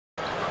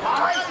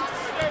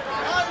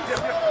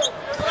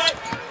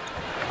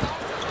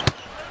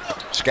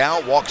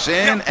Skal walks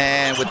in,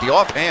 and with the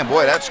offhand,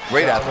 boy, that's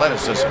great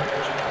athleticism.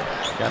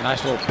 Got a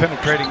nice little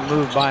penetrating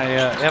move by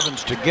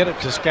Evans to get it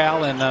to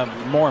Skal, and a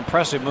more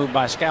impressive move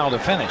by Skal to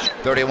finish.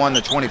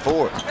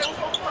 31-24.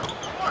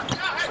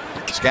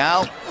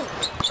 Skal.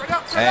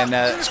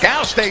 And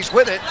Skal stays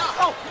with it.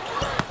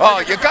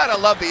 Oh, you gotta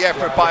love the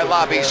effort by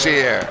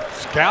labissiere.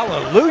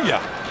 Hallelujah.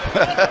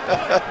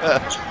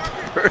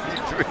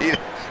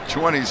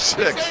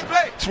 33-26.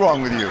 What's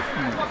wrong with you?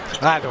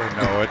 I don't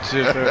know. It's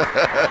just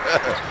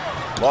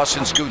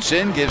Lawson scoots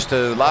in, gives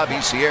to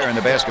labissiere in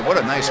the basket. What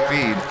a nice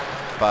feed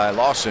by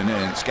Lawson,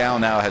 and Skal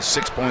now has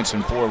 6 points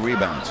and 4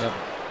 rebounds. Yep.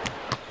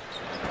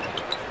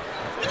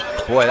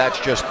 Boy, that's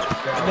just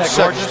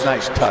such a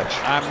nice touch.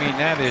 I mean,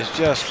 that is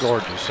just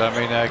gorgeous. I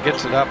mean,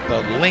 gets it up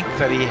the length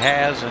that he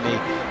has, and he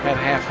had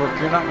half hook.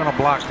 You're not going to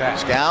block that.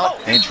 Skal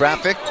in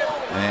traffic,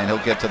 and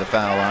he'll get to the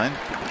foul line.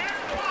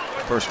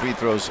 First free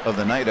throws of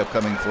the night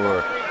upcoming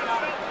for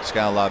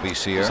Skal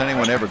labissiere. Does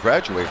anyone ever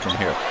graduate from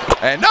here?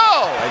 And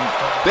no!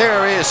 And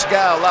there is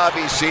Skal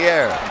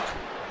labissiere.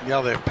 You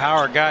know, the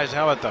power guys,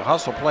 how about the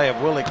hustle play of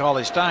Willie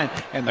Cauley-Stein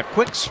and the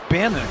quick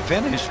spin and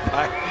finish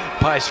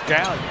by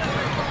Skal.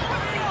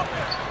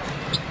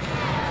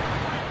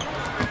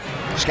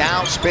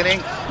 Skal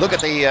spinning. Look at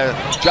the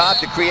job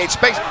to create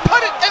space.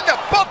 Put it in the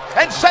book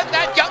and send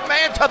that young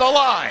man to the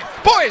line.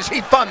 Boy, is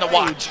he fun to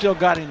watch. Still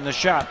got him the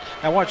shot.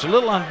 Now watch, a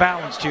little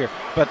unbalanced here,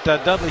 but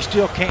Dudley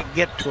still can't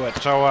get to it.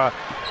 So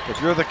if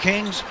you're the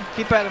Kings,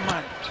 keep that in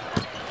mind.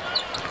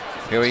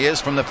 Here he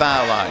is from the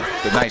foul line.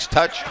 The nice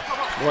touch.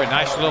 Boy,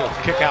 nice little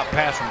kick-out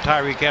pass from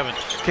Tyreek Evans.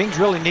 Kings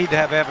really need to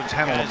have Evans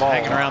handle the ball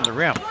hanging around the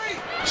rim.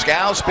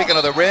 Skal, speaking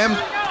of the rim,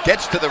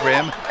 gets to the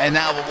rim, and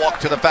now will walk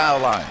to the foul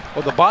line.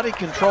 Well, the body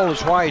control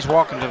is why he's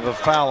walking to the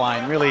foul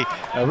line. Really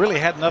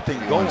had nothing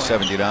going.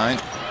 179.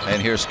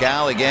 And here's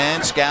Skal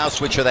again. Skal,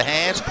 switch of the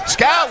hands.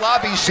 Skal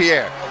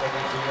labissiere.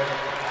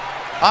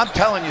 I'm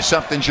telling you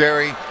something,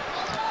 Jerry.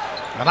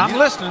 And I'm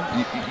listening.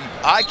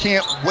 I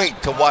can't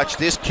wait to watch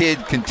this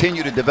kid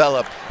continue to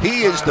develop.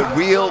 He is the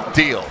real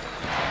deal.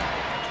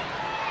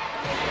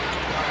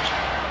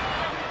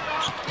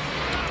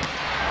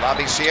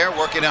 Labissiere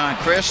working on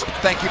Chris.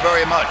 Thank you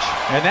very much.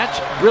 And that's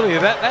really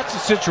that's the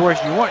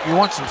situation you want. You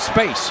want some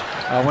space.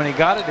 When he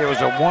got it, it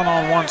was a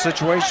one-on-one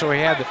situation, so he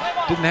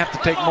didn't have to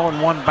take more than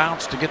one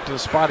bounce to get to the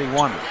spot he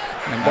wanted.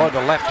 And boy,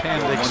 the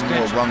left-hand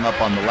extension. One more rung up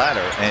on the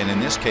ladder, and in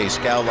this case,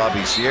 Skal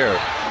labissiere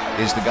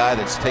is the guy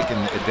that's taken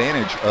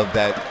advantage of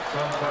that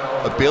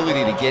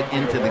ability to get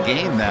into the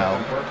game now.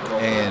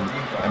 And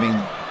I mean,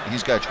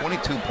 he's got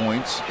 22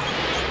 points.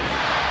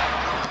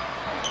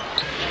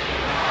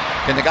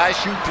 Can the guy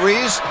shoot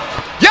threes?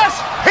 Yes,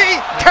 he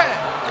can!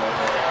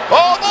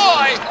 Oh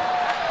boy!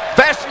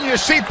 Fasten your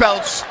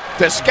seatbelts.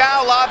 The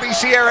Skal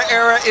labissiere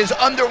era is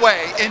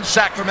underway in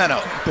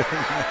Sacramento.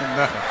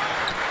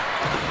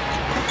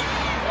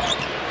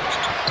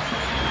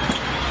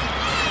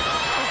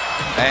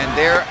 And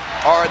there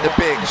are the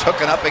bigs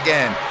hooking up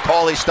again.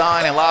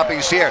 Cauley-Stein and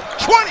labissiere.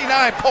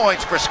 29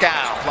 points for Skal.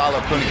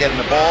 Lalo couldn't get in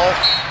the ball.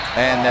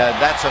 And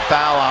that's a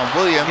foul on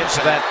Williams. Gets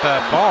that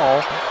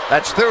ball.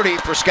 That's 30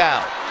 for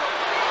Skal.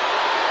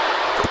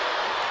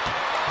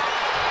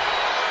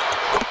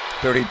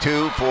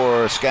 32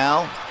 for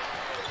Skal.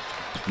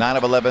 9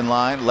 of 11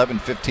 line,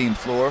 11-15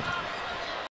 floor.